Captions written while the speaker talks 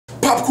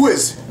Pop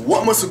quiz.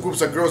 What muscle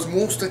groups are girls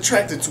most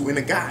attracted to in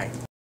a guy?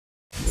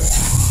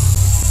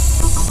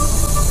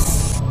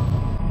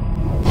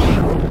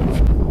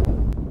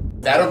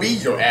 That'll be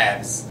your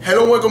abs.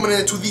 Hello, welcome to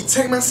the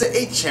TechMaster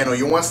 8 channel.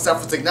 You want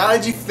stuff for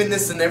technology,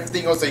 fitness, and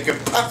everything else that you can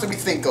possibly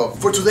think of.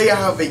 For today, I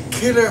have a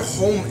killer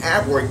home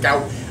ab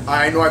workout.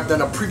 I know I've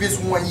done a previous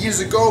one years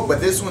ago,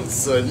 but this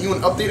one's a new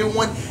and updated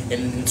one,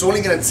 and it's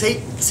only gonna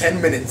take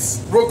 10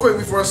 minutes. Real quick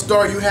before I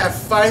start, you have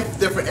 5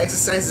 different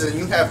exercises, and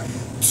you have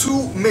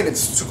 2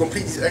 minutes to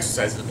complete these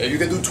exercises. If you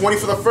can do 20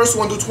 for the first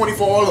one, do 20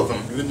 for all of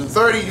them. You can do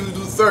 30, you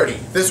do 30.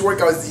 This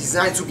workout is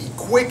designed to be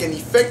quick and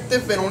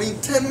effective in only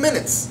 10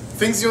 minutes.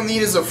 Things you'll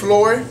need is a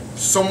floor,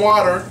 some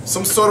water,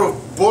 some sort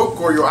of book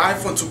or your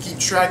iPhone to keep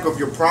track of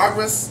your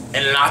progress,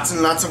 and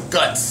lots of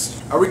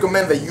guts. I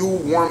recommend that you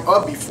warm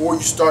up before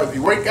you start the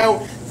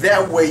workout.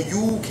 That way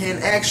you can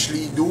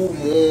actually do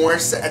more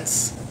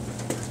sets.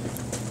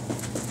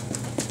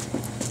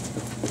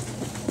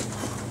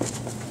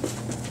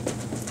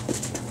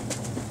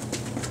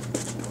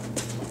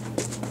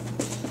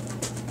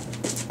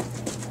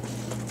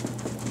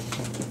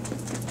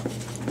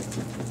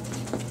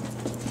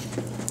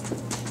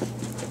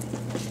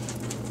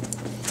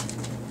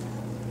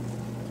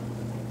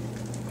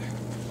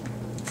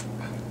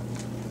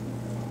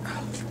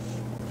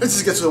 Let's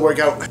just get to the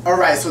workout.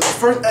 Alright, so the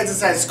first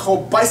exercise is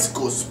called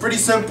bicycles. Pretty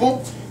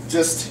simple.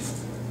 Just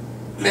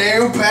lay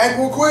your back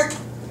real quick.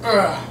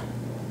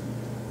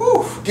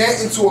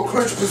 Get into a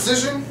crunch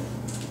position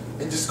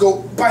and just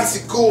go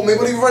bicycle.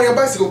 Maybe even riding a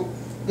bicycle.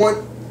 1,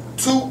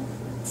 2,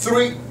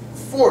 3,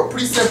 4.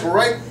 Pretty simple,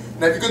 right?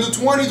 Now if you can do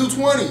 20, do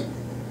 20.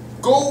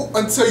 Go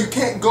until you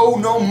can't go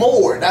no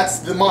more. That's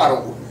the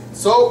motto.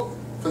 So,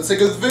 for the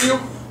sake of this video,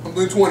 I'm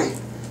doing 20.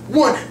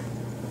 1,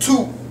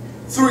 2,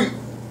 3,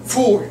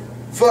 4,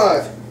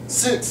 5,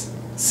 6,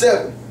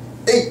 7,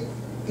 8,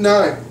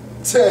 9,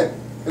 10,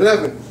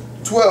 11,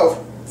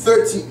 12,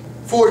 13,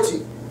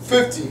 14,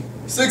 15,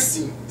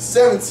 16,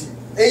 17,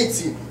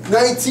 18,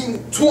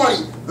 19, 20.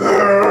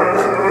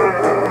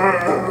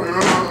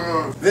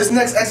 This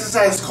next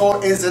exercise is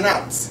called ins and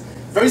outs.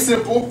 Very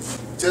simple.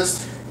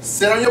 Just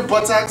sit on your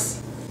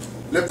buttocks,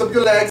 lift up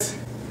your legs,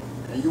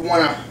 and you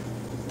want to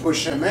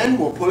push them in,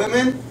 we'll pull them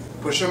in,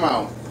 push them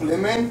out. Pull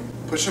them in,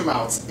 push them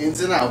out.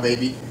 Ins and out,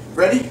 baby.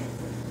 Ready?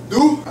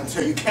 Do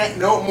until you can't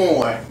no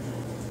more.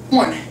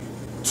 1,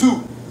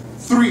 2,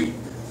 3,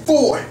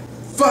 4,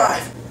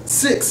 5,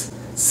 6,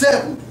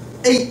 7,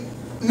 8,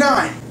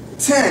 9,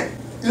 10,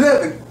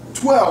 11,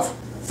 12,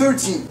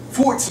 13,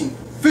 14,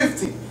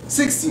 15,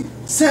 16,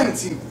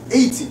 17,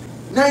 18,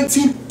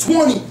 19,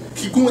 20.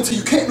 Keep going until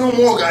you can't no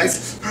more,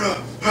 guys.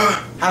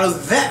 How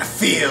does that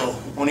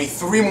feel? Only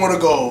 3 more to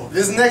go.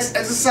 This next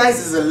exercise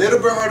is a little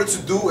bit harder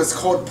to do. It's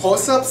called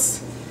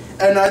push-ups.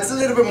 And it's a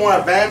little bit more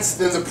advanced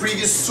than the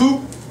previous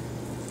 2.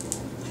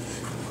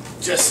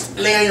 Just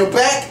lay on your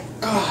back,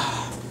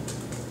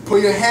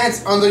 put your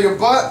hands under your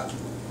butt.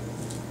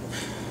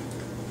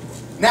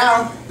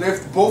 Now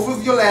lift both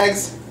of your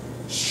legs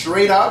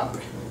straight up,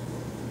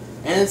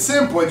 and it's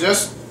simple.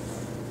 Just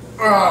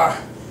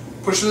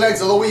push your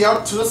legs all the way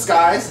up to the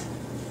skies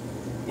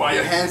while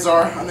your hands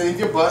are underneath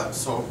your butt.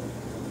 So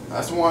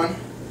that's 1,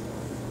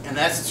 and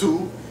that's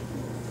 2,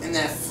 and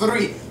that's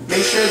 3.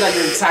 Make sure that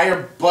your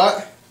entire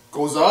butt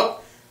goes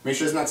up. Make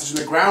sure it's not touching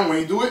the ground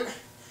when you do it.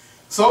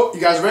 So,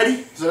 you guys ready?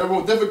 It's a little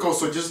more difficult,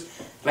 so just,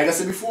 like I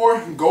said before,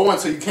 go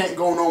until you can't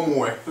go no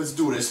more. Let's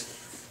do this.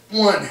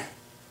 1,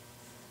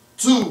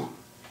 2,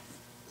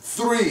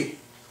 3,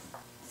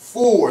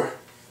 4,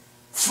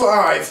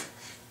 5,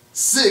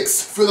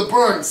 6, for the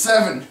burn,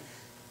 7,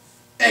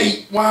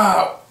 8,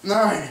 wow,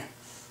 9,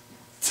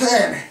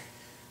 10,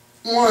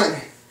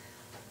 1,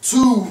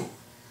 2,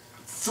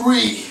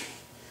 3,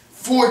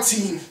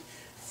 14,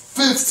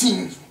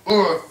 15,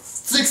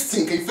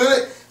 16, can you feel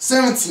it?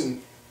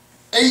 17,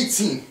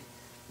 18,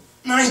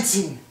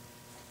 19,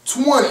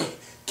 20.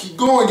 Keep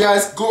going,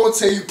 guys. Go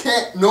until you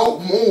can't no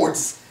more.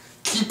 Just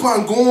keep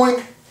on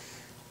going.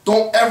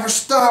 Don't ever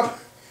stop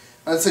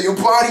until your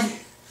body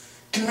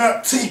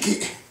cannot take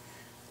it.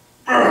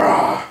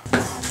 Are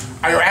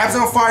your abs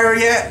on fire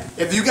yet?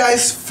 If you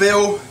guys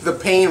feel the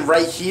pain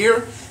right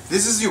here,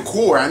 this is your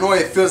core. I know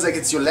it feels like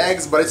it's your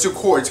legs, but it's your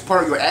core. It's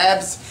part of your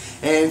abs,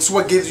 and it's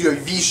what gives you a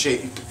V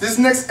shape. This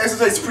next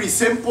exercise is pretty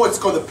simple. It's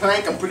called the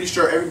plank. I'm pretty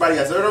sure everybody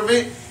has heard of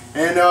it.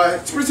 And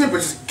it's pretty simple.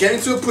 Just get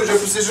into a push-up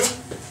position.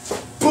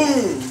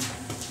 Boom!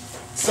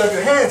 So if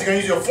your hands, you're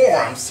going to use your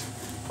forearms.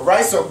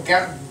 Alright, so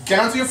get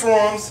onto your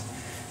forearms.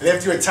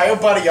 Lift your entire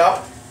body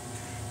up.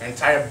 In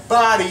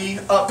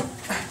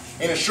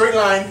a straight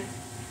line.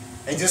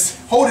 And just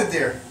hold it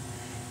there.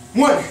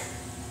 1,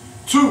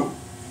 2,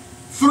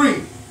 3,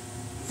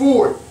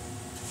 4,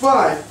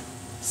 5,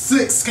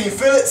 6. Can you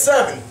feel it?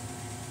 7,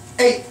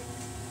 8,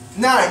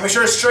 9. Make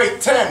sure it's straight.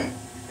 10,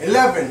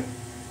 11,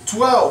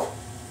 12,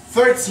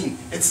 13,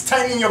 it's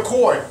tightening your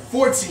core.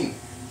 14,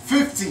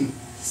 15,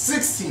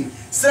 16,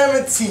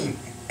 17,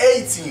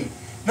 18,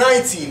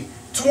 19,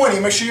 20.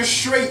 Make sure you're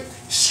straight.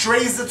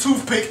 Straight as the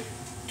toothpick.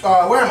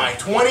 Where am I?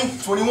 20,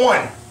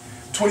 21,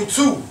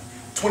 22,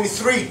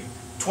 23,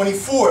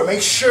 24.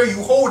 Make sure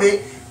you hold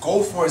it.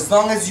 Go for as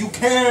long as you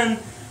can.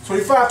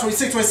 25,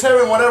 26,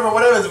 27, whatever.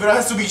 The video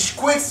has to be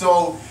quick,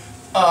 so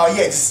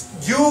yeah,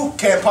 just you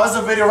can pause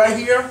the video right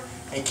here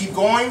and keep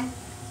going,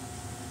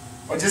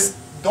 or just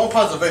don't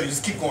pause the video,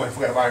 just keep going,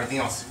 forget about everything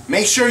else.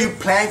 Make sure you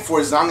plank for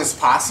as long as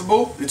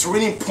possible. It's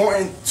really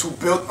important to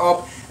build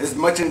up as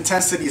much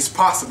intensity as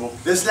possible.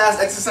 This last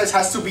exercise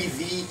has to be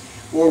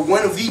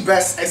one of the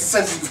best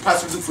exercises you can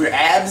possibly do for your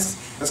abs.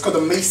 It's called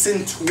the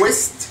Mason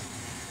twist.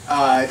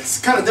 It's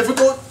kind of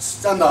difficult,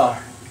 it's on the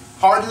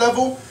hard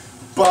level,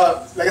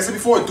 but like I said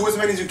before, do as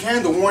many as you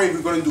can. Don't worry if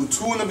you're going to do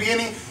 2 in the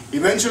beginning.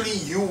 Eventually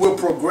you will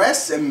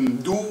progress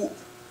and do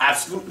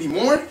absolutely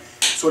more.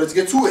 So let's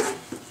get to it.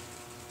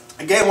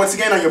 Again, once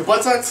again, on your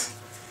buttocks,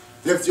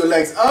 lift your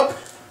legs up.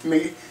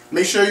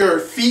 Make sure your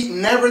feet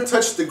never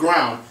touch the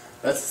ground.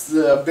 That's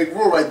the big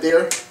rule right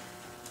there.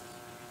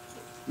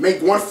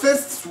 Make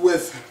 1/5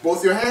 with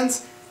both your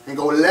hands and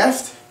go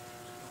left,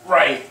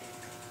 right,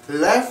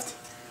 left,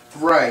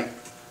 right,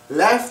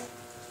 left,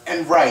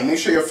 and right. Make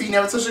sure your feet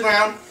never touch the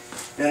ground.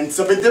 And it's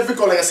a bit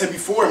difficult, like I said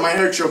before, it might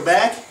hurt your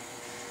back,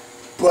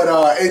 but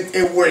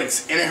it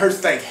works, and it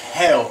hurts like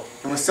hell.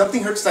 And when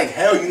something hurts like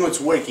hell, you know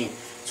it's working.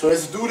 So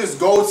let's do this.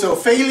 Go till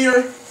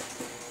failure.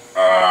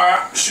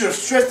 Should have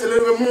stretched a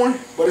little bit more,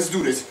 but let's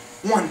do this.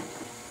 1,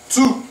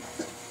 2,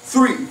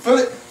 3. Feel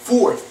it.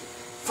 4,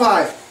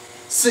 5,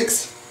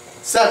 6,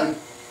 7,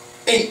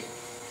 8,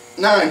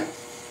 9,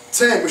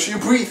 10. Make sure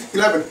you breathe.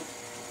 11,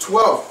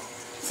 12,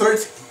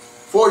 13,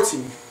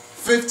 14,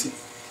 15,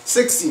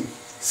 16,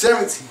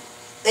 17,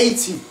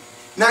 18,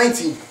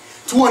 19,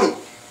 20,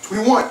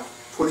 21,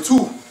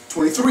 22,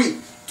 23,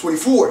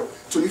 24,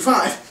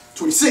 25,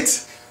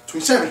 26,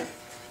 27,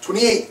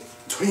 28,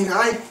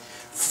 29,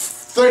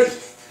 30,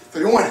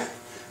 31,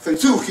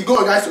 32, keep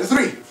going guys,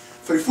 33,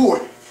 34,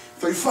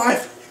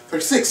 35,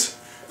 36,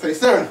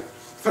 37,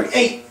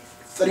 38,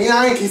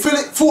 39, can you feel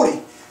it?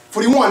 40,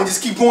 41, and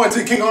just keep going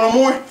until you can't go no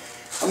more.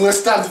 I'm going to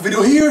stop the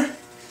video here.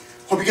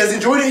 Hope you guys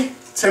enjoyed it.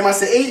 Tell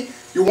myself 8,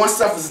 your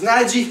one-stop for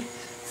synology,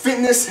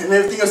 fitness, and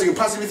everything else you can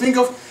possibly think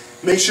of.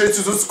 Make sure to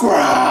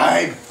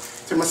subscribe.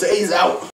 Tell myself 8 is out.